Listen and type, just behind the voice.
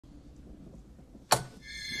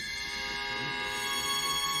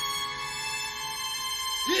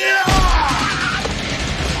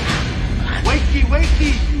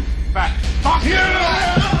wakey, you fat fuck!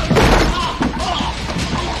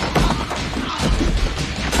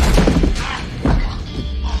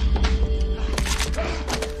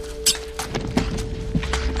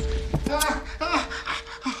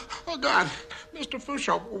 Oh, God. Mr.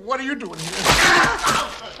 Fouchon, what are you doing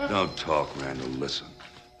here? Don't talk, Randall. Listen.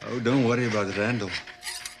 Oh, don't worry about Randall.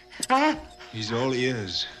 Huh? He's all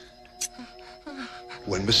ears.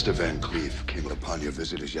 When Mr. Van Cleef came upon your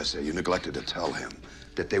visitors yesterday, you neglected to tell him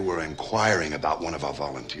that they were inquiring about one of our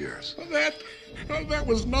volunteers. That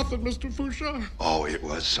was nothing, Mr. Fouchon. Oh, it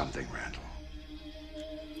was something, Randall.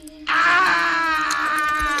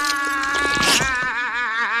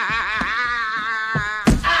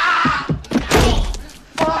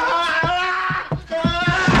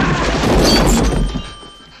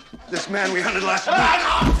 This man we hunted last week.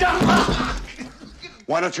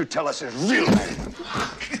 Why don't you tell us his real name?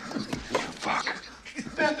 Fuck.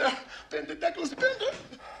 Bender, Douglas Bender.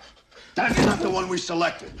 That's not the one we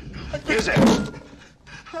selected. Is it?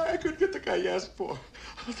 I couldn't get the guy you asked for.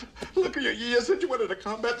 Look at you said you wanted a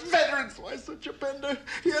combat veteran, so I sent you Bender.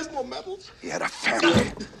 He has no medals. He had a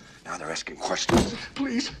family. Now they're asking questions.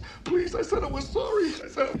 Please, I said I was sorry. I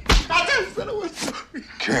said I was sorry.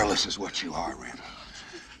 Careless is what you are, Randall.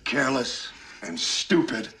 Careless and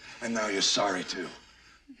stupid, and now you're sorry, too.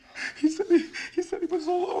 He said he was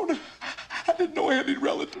alone. I didn't know I had any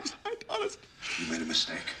relatives. Honest. You made a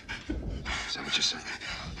mistake. Is that what you're saying?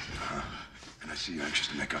 Uh-huh. And I see you're anxious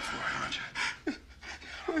to make up for it,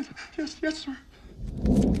 aren't you? Yes, sir.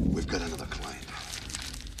 We've got another client,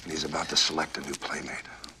 and he's about to select a new playmate.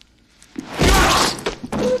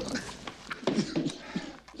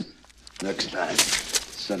 Next time,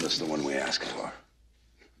 send us the one we asked for.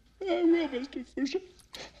 I will, Mr. Fouchon.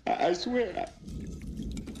 I swear.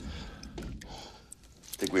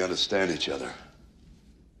 Think we understand each other?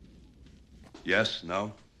 Yes?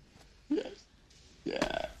 No? Yes.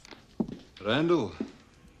 Yeah. Randall,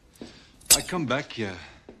 I come back here.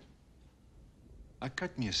 I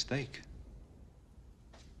cut me a steak.